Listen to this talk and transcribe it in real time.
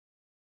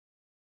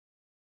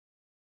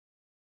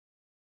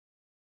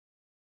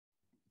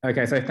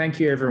Okay, so thank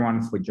you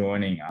everyone for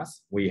joining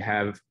us. We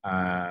have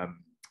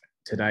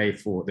today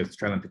for the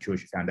Australian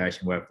Pituitary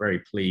Foundation, we're very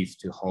pleased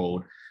to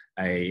hold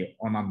an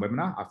online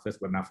webinar, our first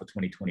webinar for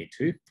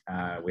 2022.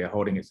 We are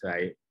holding it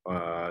today,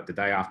 the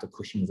day after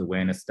Cushing's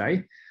Awareness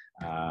Day.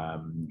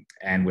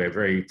 And we're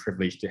very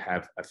privileged to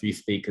have a few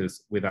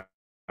speakers with us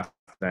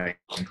today,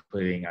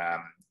 including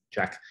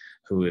Jack,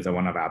 who is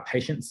one of our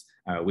patients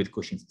with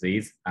Cushing's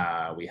disease.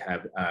 We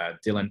have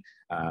Dylan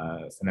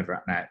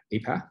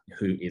Sanavratna-Ipa,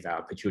 who is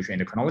our pituitary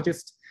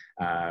endocrinologist.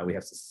 We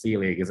have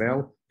Cecilia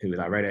Gazelle, who is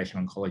our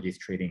radiation oncologist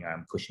treating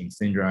Cushing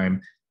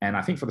syndrome. And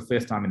I think for the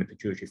first time in the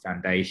Pituitary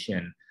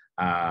Foundation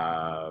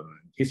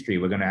history,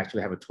 we're going to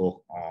actually have a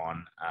talk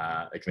on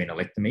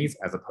adrenalectomies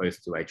as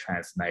opposed to a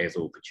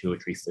transnasal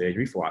pituitary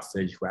surgery for our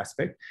surgical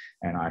aspect.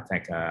 And I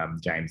thank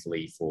James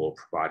Lee for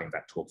providing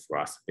that talk for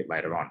us a bit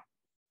later on.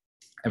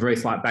 A very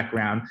slight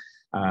background,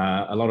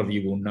 a lot of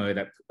you will know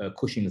that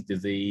Cushing's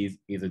disease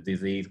is a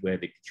disease where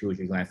the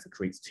pituitary gland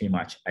secretes too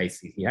much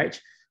ACTH,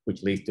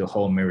 which leads to a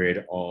whole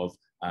myriad of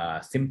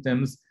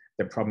symptoms.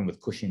 The problem with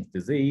Cushing's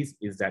disease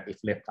is that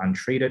if left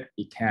untreated,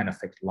 it can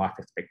affect life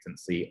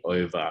expectancy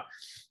over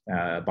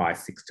by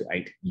 6 to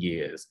 8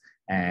 years.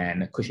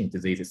 And Cushing's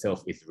disease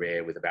itself is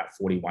rare, with about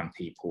 41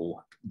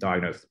 people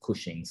diagnosed with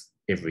Cushing's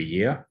every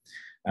year.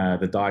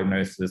 The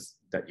diagnosis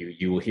that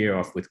you will hear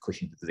of with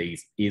Cushing's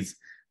disease is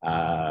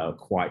can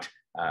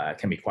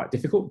be quite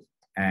difficult,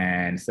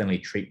 and certainly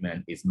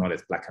treatment is not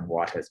as black and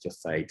white as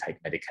just say take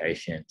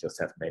medication,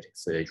 just have medical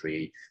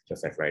surgery,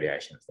 just have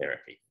radiation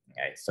therapy.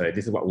 Okay, so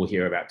this is what we'll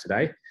hear about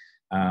today.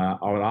 I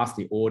will ask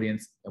the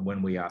audience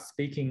when we are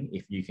speaking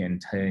if you can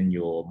turn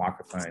your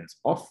microphones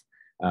off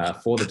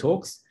for the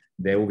talks.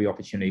 There will be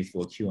opportunities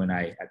for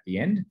Q&A at the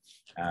end.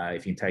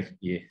 If you can take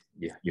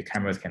your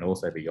cameras can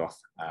also be off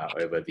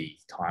over the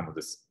time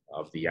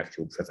of the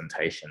actual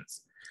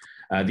presentations.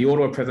 The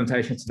order of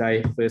presentation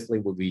today, firstly,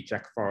 will be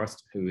Jack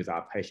Forrest, who is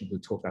our patient, who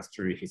talk us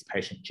through his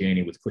patient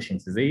journey with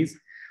Cushing's disease.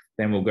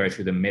 Then we'll go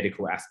through the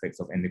medical aspects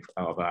of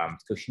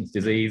Cushing's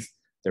disease,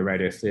 the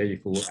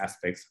radiosurgical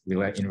aspects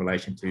in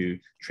relation to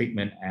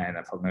treatment and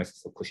a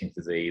prognosis of Cushing's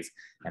disease.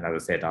 And as I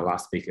said, our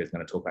last speaker is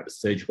going to talk about the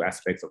surgical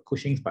aspects of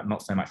Cushing's, but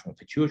not so much from a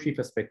pituitary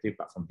perspective,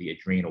 but from the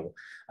adrenal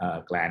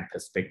gland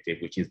perspective,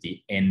 which is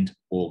the end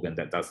organ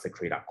that does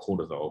secrete up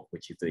cortisol,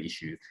 which is the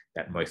issue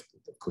that most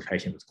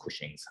patients with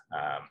Cushing's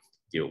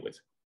deal with.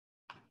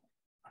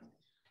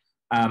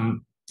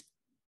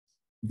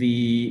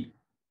 The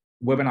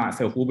webinar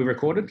itself will be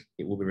recorded.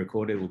 It will be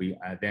recorded. It will be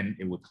then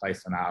it will be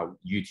placed on our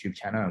YouTube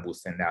channel, and we'll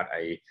send out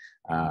a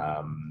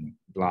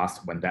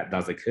blast when that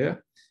does occur.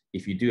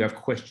 If you do have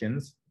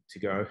questions to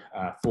go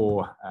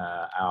for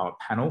our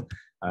panel,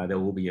 there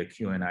will be a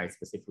Q&A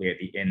specifically at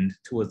the end,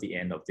 towards the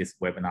end of this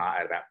webinar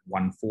at about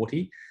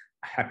 1:40.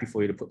 Happy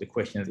for you to put the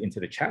questions into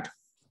the chat,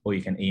 or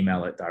you can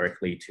email it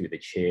directly to the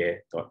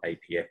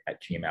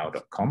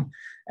chair.apf@gmail.com,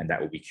 and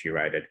that will be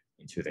curated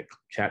into the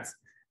chats.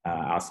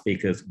 Our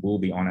speakers will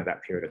be on at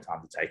that period of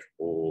time to take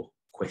all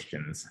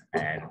questions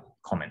and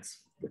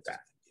comments with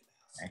that.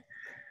 Okay.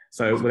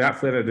 So without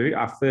further ado,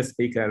 our first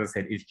speaker, as I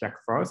said, is Jack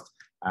Forrest.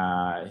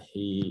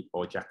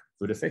 Jack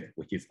Budasek,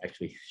 which is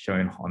actually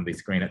shown on the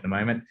screen at the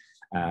moment.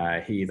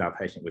 He is our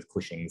patient with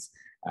Cushing's,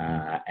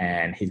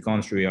 and he's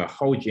gone through a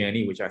whole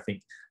journey, which I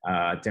think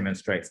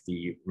demonstrates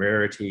the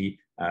rarity,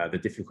 the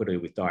difficulty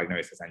with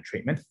diagnosis and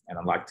treatment. And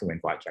I'd like to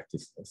invite Jack to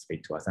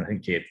speak to us. And I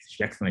think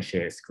Jack's going to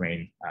share a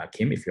screen,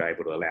 Kim, if you're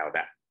able to allow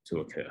that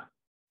to occur.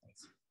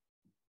 Thanks.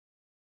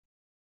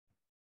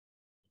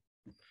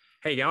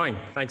 How you going?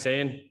 Thanks,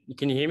 Ian.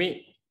 Can you hear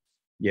me?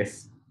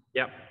 Yes.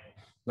 Yep.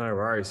 No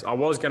worries. I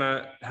was going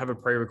to have a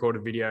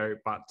pre-recorded video,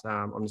 but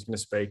I'm just going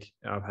to speak.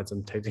 I've had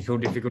some technical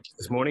difficulties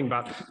this morning,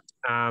 but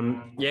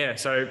yeah,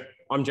 so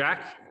I'm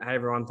Jack. Hey,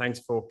 everyone. Thanks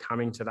for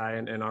coming today.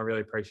 And I really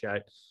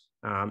appreciate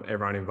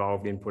everyone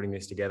involved in putting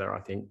this together.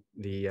 I think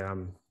the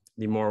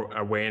more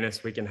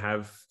awareness we can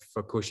have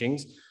for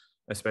Cushing's,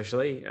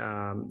 especially,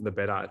 the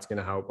better. It's going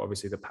to help,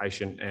 obviously, the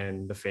patient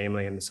and the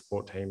family and the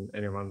support team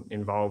and everyone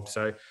involved.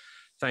 So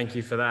thank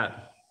you for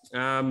that.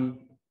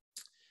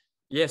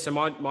 Yeah, so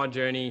my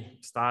journey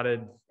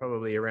started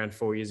probably around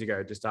 4 years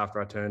ago, just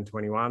after I turned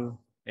 21,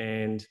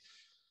 and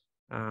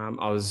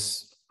I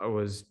was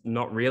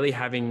not really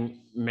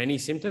having many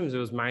symptoms. It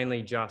was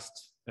mainly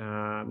just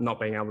not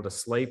being able to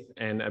sleep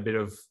and a bit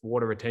of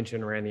water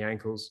retention around the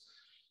ankles,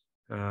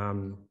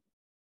 and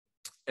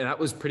that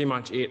was pretty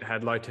much it.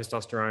 Had low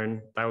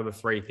testosterone. They were the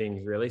three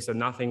things really. So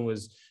nothing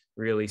was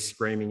really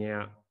screaming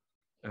out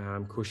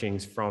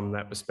Cushing's from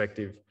that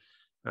perspective.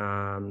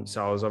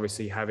 So I was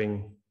obviously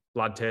having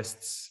blood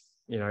tests,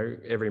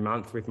 every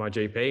month with my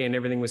GP, and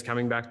everything was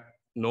coming back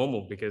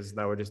normal because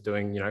they were just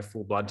doing,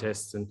 full blood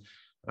tests and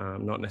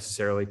not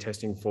necessarily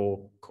testing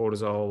for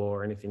cortisol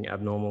or anything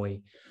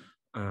abnormally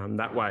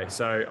that way.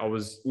 So I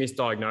was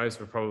misdiagnosed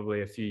for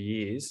probably a few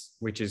years,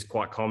 which is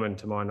quite common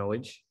to my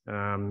knowledge,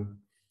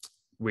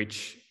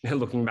 which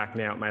looking back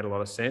now, it made a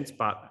lot of sense.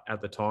 But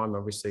at the time,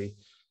 obviously,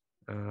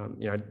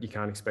 you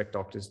can't expect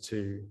doctors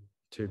to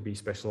be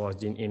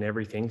specialised in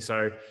everything.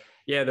 So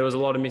yeah, there was a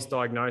lot of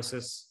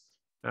misdiagnosis.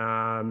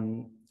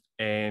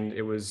 And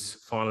it was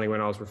finally when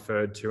I was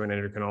referred to an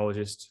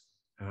endocrinologist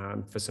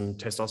for some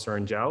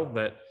testosterone gel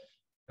that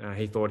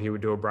he thought he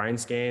would do a brain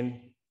scan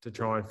to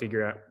try and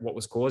figure out what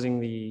was causing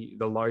the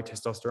low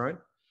testosterone.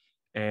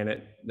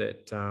 And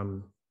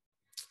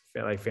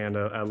they found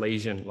a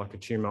lesion, like a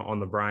tumor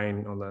on the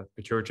brain, on the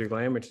pituitary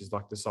gland, which is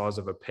like the size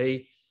of a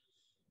pea.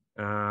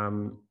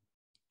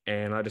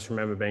 And I just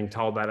remember being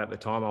told that at the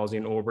time. I was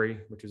in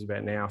Albury, which was about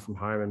an hour from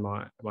home, and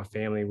my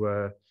family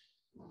were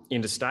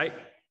interstate.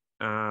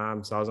 So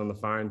I was on the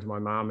phone to my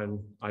mum, and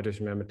I just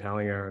remember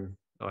telling her, and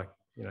like,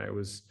 you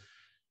know,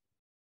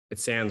 it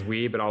sounds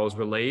weird, but I was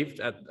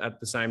relieved at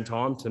the same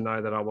time to know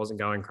that I wasn't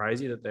going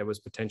crazy, that there was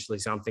potentially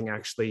something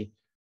actually,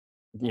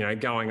 you know,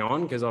 going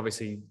on. Because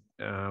obviously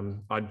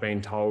I'd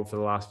been told for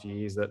the last few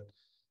years that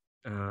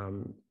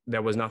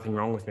there was nothing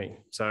wrong with me.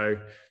 So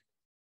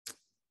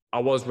I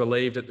was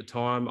relieved at the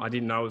time. I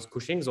didn't know it was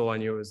Cushing's. All I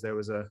knew was there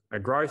was a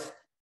growth.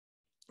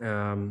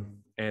 And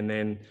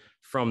then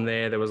from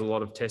there was a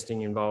lot of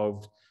testing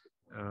involved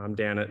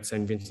down at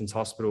St. Vincent's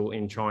Hospital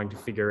in trying to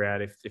figure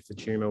out if the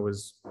tumour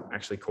was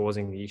actually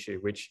causing the issue,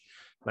 which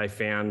they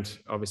found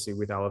obviously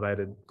with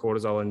elevated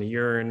cortisol in the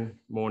urine.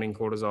 Morning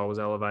cortisol was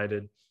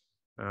elevated,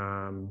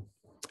 and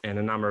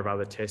a number of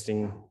other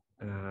testing.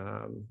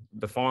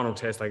 The final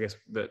test, I guess,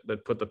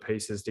 that put the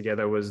pieces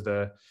together was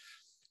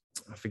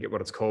I forget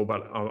what it's called,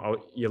 but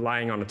you're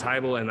laying on a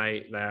table and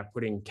they are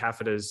putting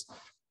catheters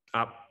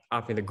up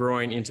in the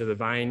groin into the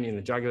vein in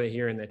the jugular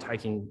here, and they're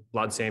taking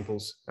blood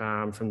samples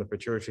from the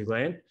pituitary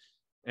gland,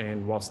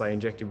 and whilst they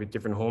inject it with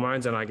different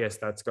hormones. And I guess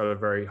that's got a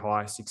very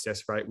high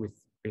success rate with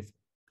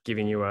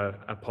giving you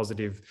a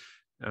positive,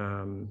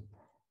 being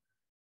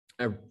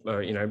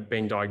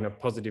diagnosed,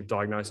 positive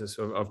diagnosis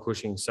of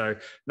Cushing. So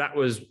that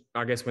was,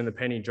 I guess, when the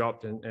penny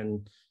dropped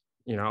and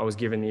you know, I was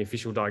given the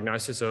official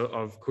diagnosis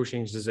of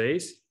Cushing's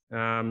disease,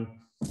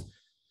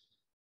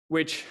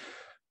 which,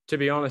 to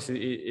be honest,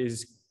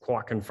 is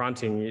quite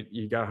confronting.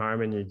 You go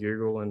home and you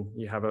Google and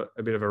you have a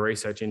bit of a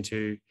research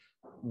into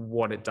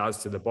what it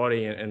does to the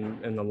body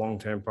and the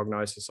long-term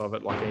prognosis of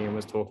it, like Ian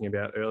was talking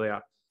about earlier.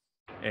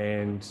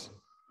 And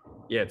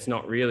yeah, it's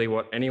not really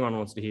what anyone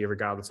wants to hear,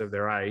 regardless of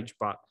their age.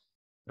 But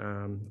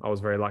I was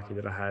very lucky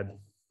that I had,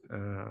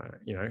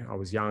 I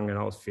was young and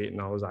I was fit and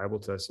I was able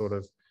to sort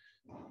of,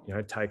 you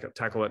know,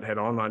 tackle it head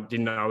on. I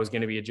didn't know it was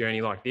going to be a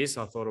journey like this.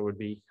 I thought it would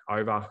be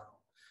over a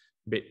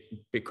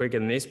bit quicker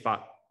than this,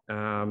 but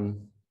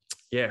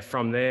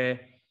from there,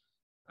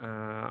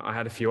 I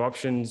had a few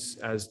options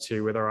as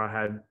to whether I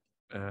had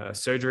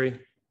surgery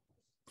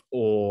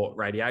or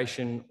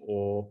radiation,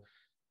 or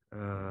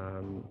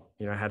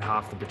had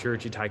half the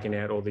pituitary taken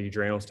out or the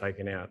adrenals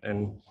taken out.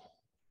 And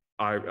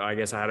I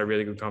guess I had a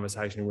really good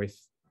conversation with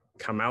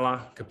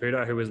Carmela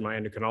Caputo, who was my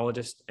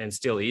endocrinologist and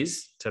still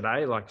is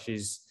today. Like,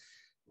 she's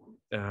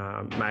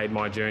made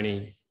my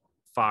journey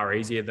far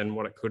easier than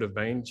what it could have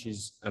been.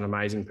 She's an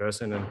amazing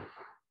person. And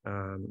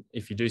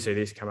if you do see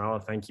this, Carmela,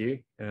 thank you.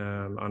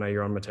 I know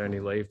you're on maternity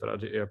leave,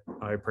 but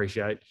I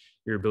appreciate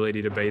your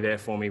ability to be there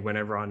for me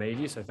whenever I need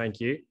you. So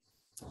thank you.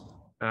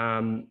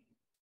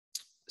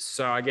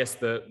 So I guess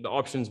the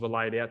options were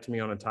laid out to me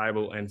on a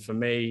table. And for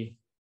me,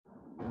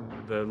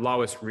 the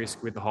lowest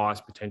risk with the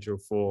highest potential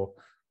for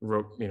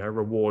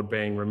reward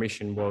being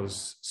remission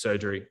was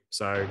surgery.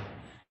 So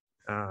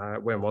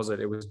when was it?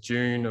 It was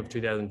June of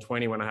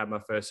 2020 when I had my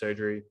first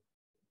surgery.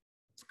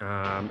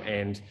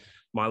 And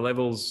my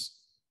levels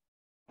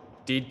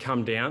did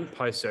come down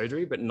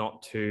post-surgery, but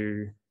not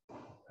to,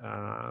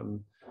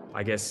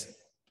 I guess,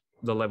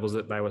 the levels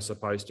that they were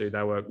supposed to.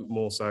 They were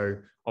more so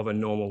of a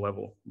normal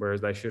level,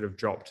 whereas they should have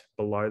dropped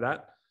below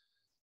that.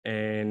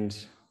 And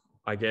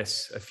I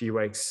guess a few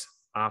weeks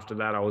after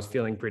that, I was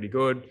feeling pretty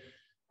good.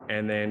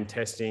 And then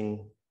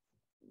testing,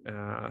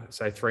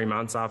 say 3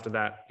 months after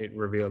that, it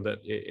revealed that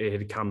it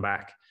had come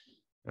back.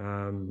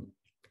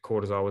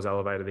 Cortisol was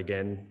elevated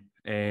again.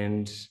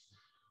 And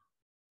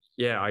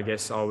yeah, I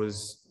guess I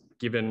was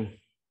given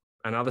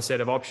another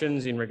set of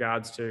options in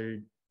regards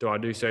to, do I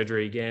do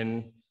surgery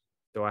again?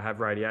 Do I have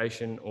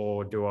radiation,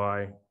 or do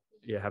I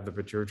have the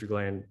pituitary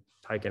gland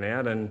taken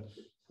out? And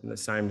the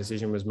same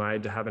decision was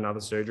made to have another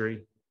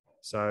surgery.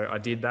 So I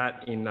did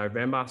that in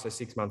November, so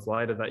 6 months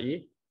later that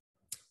year.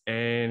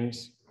 And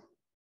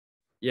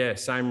yeah,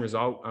 same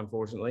result,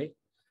 unfortunately.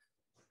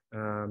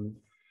 I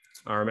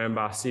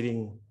remember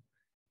sitting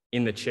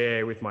in the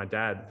chair with my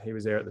dad, he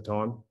was there at the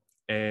time,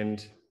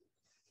 and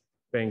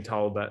being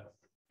told that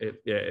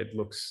it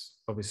looks,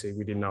 obviously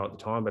we didn't know at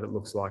the time, but it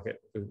looks like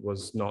it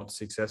was not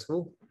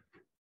successful.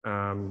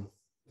 And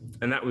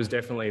that was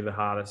definitely the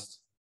hardest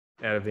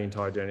out of the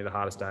entire journey, the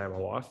hardest day of my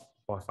life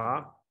by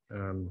far.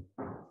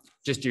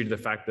 Just due to the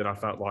fact that I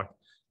felt like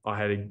I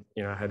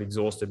had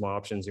exhausted my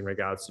options in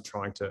regards to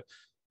trying to,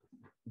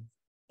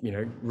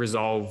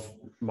 resolve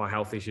my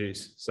health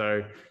issues.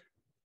 So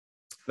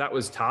that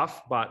was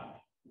tough, but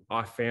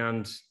I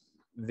found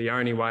the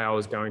only way I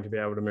was going to be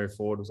able to move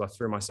forward was I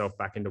threw myself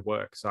back into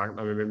work. So I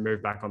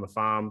moved back on the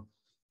farm,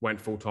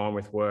 went full time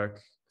with work,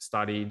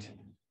 studied,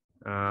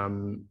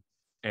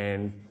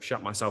 and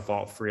shut myself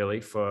off really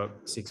for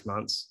 6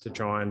 months to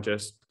try and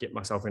just get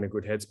myself in a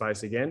good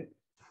headspace again,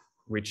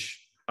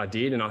 which I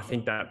did. And I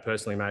think that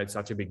personally made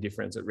such a big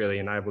difference. It really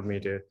enabled me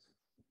to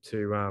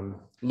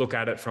look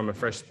at it from a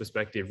fresh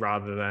perspective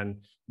rather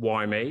than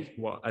why me,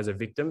 as a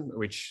victim,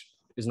 which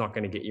is not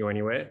going to get you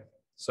anywhere.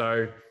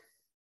 So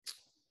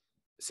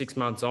 6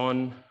 months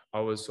on, I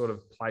was sort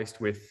of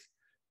placed with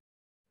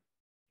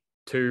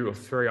 2 or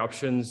 3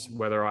 options,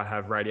 whether I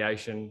have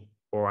radiation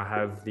or I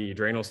have the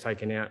adrenals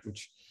taken out,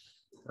 which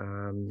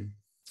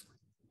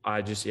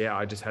I just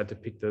had to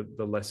pick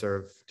the lesser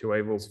of 2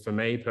 evils for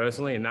me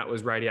personally, and that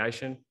was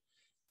radiation.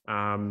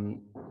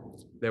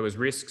 There was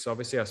risks.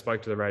 Obviously, I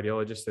spoke to the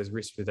radiologist. There's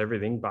risks with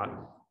everything, but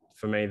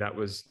for me, that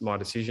was my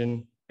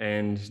decision.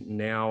 And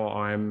now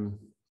I'm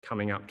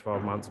coming up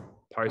 12 months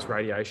post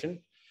radiation.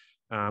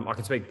 I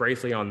can speak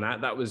briefly on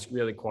that. That was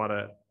really quite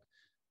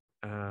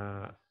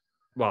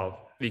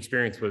the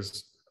experience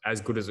was as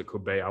good as it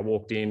could be. I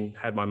walked in,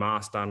 had my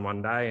mask done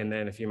one day, and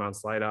then a few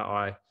months later,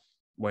 I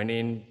went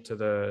in to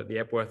the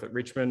Epworth at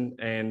Richmond,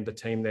 and the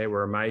team there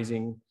were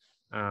amazing,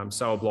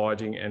 so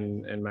obliging,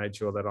 and made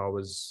sure that I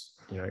was,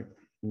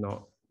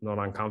 not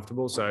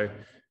uncomfortable. So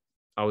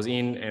I was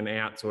in and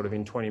out sort of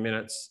in 20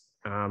 minutes,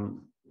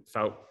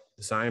 felt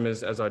the same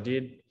as I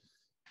did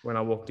when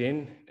I walked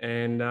in,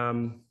 and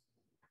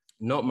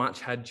not much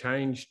had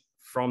changed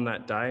from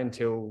that day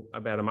until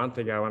about a month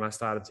ago when I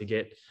started to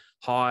get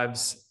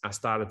hives. I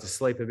started to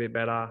sleep a bit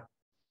better.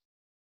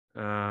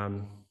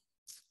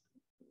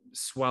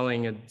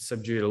 Swelling had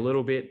subdued a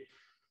little bit.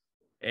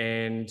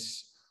 And,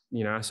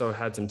 so I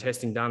had some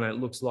testing done, and it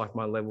looks like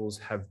my levels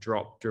have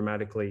dropped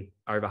dramatically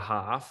over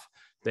half.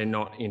 They're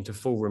not into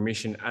full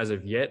remission as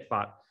of yet,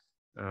 but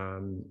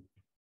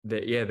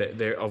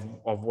they're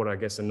of what I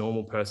guess a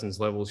normal person's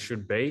levels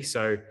should be.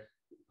 So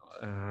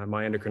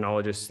my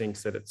endocrinologist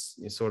thinks that it's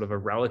sort of a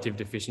relative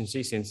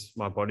deficiency, since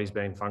my body's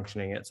been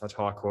functioning at such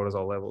high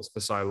cortisol levels for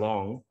so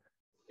long.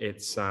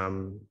 It's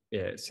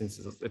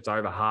since it's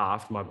over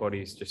half, my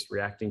body's just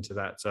reacting to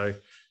that. So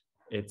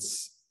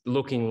it's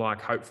looking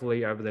like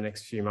hopefully over the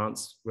next few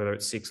months, whether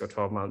it's 6 or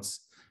 12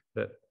 months,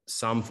 that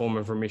some form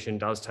of remission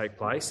does take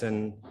place,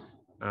 and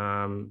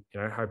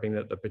hoping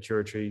that the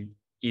pituitary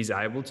is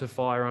able to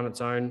fire on its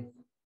own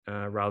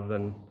rather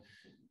than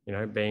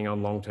being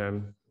on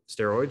long-term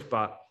steroids.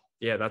 But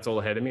yeah, that's all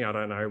ahead of me. I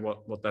don't know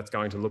what that's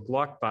going to look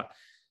like, but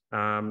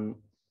I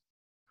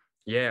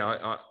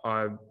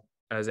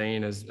as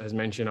Ian has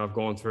mentioned, I've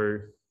gone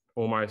through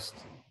almost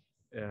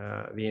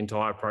the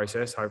entire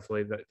process.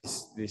 Hopefully that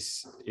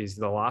this is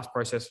the last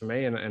process for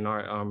me, and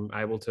I'm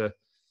able to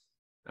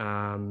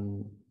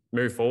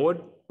move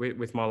forward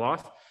with my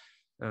life.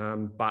 I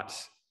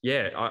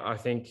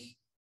think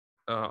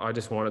I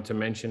just wanted to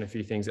mention a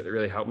few things that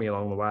really helped me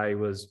along the way.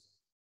 Was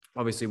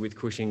obviously with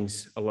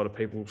Cushing's, a lot of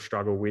people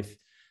struggle with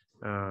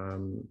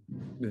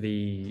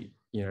the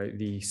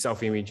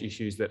self-image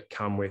issues that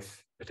come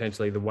with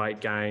potentially the weight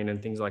gain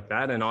and things like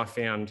that. And I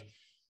found,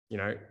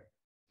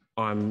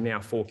 I'm now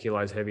 4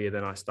 kilos heavier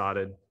than I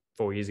started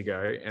 4 years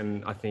ago.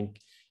 And I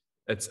think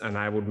it's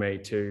enabled me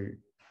to,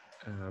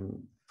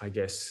 I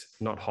guess,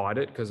 not hide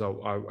it, because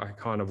I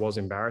kind of was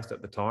embarrassed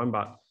at the time,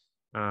 but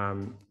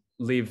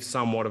live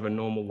somewhat of a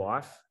normal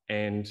life.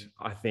 And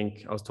I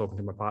think I was talking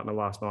to my partner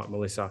last night,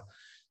 Melissa,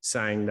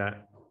 saying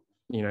that,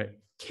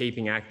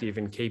 keeping active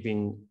and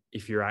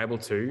if you're able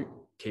to,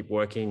 keep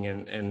working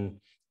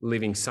and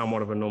living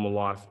somewhat of a normal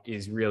life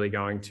is really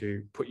going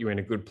to put you in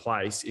a good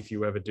place if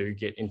you ever do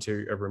get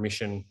into a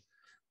remission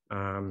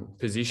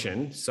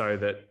position, so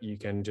that you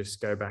can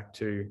just go back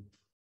to,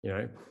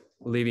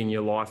 living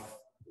your life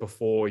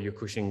before your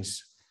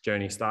Cushing's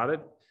journey started.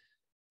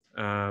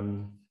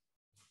 That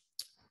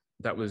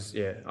was,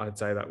 I'd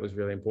say that was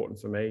really important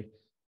for me,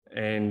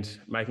 and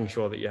making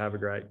sure that you have a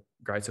great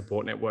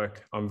support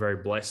network. I'm very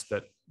blessed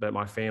that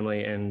my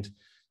family and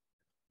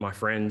my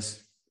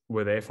friends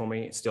were there for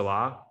me, still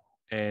are.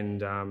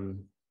 And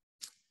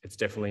it's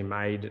definitely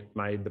made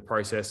the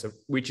process of,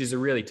 which is a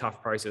really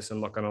tough process.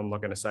 I'm not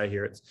going to say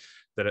here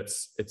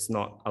it's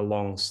not a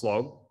long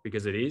slog,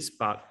 because it is,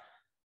 but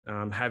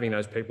having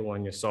those people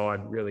on your side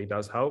really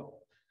does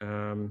help.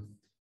 I'm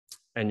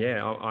here,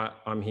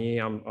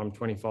 I'm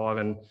 25,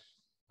 and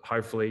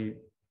hopefully,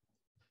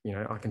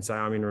 I can say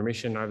I'm in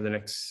remission over the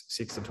next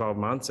 6 to 12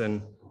 months,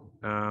 and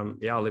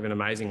I live an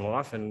amazing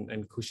life,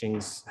 and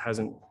Cushing's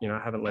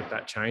haven't let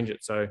that change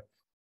it. So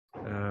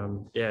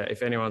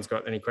if anyone's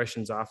got any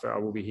questions after, I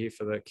will be here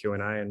for the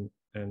Q&A,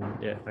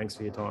 and thanks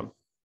for your time.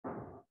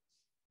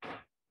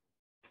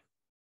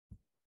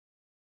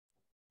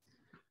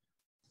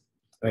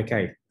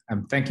 Okay,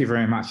 thank you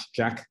very much,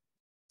 Jack,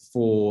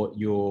 for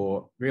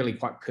your really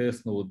quite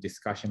personal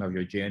discussion of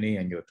your journey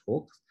and your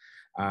talks.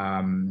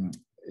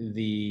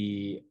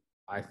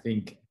 I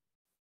think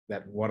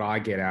that what I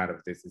get out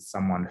of this is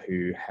someone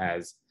who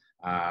has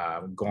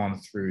gone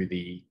through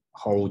the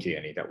whole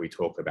journey that we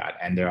talk about.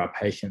 And there are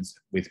patients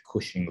with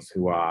Cushing's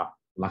who are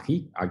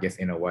lucky, I guess,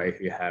 in a way,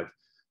 who have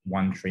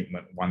one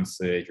treatment, one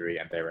surgery,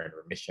 and they're in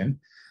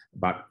remission.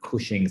 But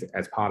Cushing's,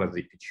 as part of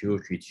the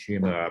pituitary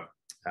tumor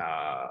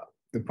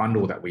the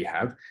bundle that we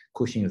have,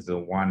 Cushing is the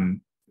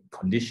one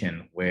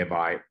condition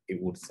whereby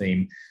it would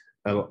seem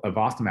a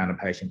vast amount of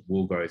patients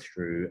will go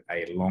through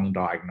a long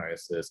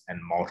diagnosis and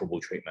multiple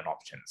treatment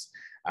options.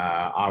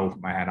 I will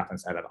put my hand up and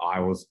say that I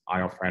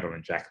operated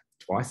on Jack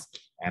twice,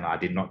 and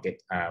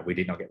we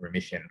did not get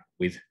remission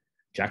with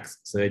Jack's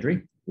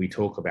surgery. We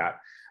talk about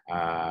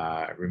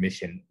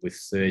remission with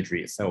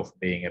surgery itself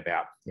being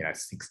about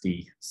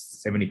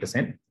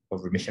 60-70%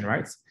 of remission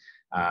rates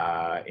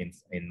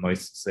in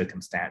most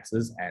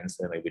circumstances, and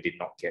certainly we did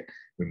not get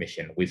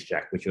remission with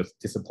Jack, which was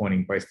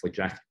disappointing both for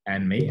Jack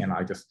and me. And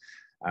I just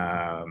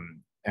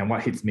and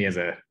what hits me as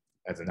a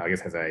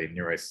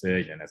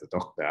neurosurgeon, as a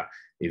doctor,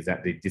 is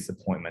that the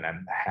disappointment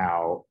and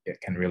how it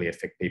can really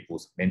affect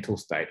people's mental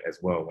state as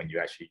well when you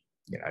actually,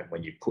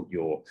 when you put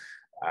your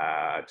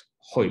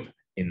hope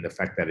in the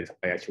fact that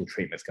the actual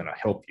treatment's going to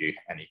help you,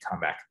 and you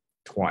come back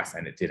twice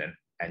and it didn't.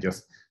 And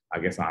just, I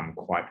guess I'm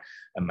quite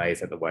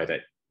amazed at the way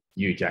that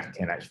you, Jack,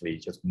 can actually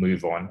just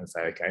move on and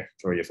say, okay,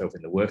 throw yourself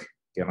in the work,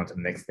 get on to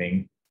the next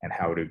thing, and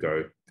how to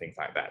go, things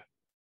like that.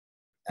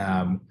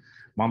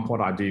 One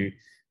point I do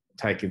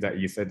take is that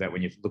you said that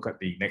when you look at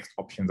the next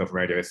options of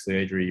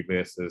radiosurgery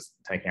versus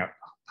taking out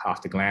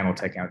half the gland or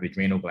taking out the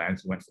adrenal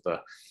glands, you went for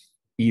the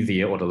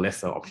easier or the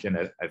lesser option,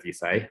 as you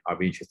say. I'd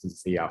be interested to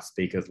see our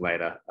speakers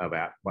later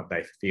about what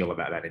they feel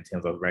about that in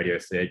terms of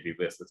radiosurgery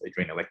versus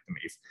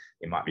adrenalectomies.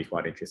 It might be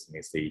quite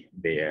interesting to see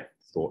their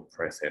thought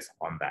process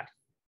on that.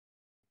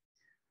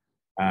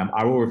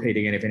 I will repeat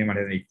again, if anyone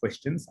has any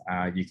questions,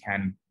 you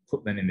can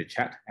put them in the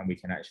chat and we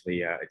can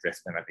actually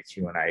address them at the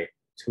Q&A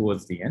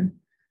towards the end.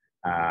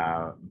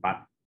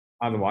 But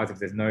otherwise, if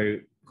there's no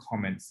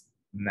comments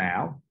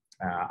now,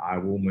 I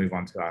will move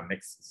on to our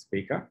next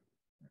speaker,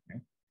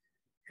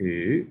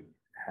 who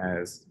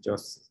has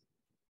just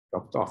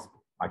dropped off.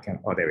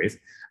 Oh, there he is.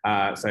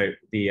 So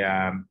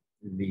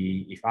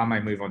if I may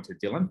move on to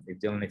Dylan.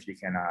 If you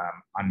can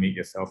unmute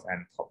yourself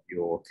and pop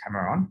your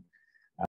camera on.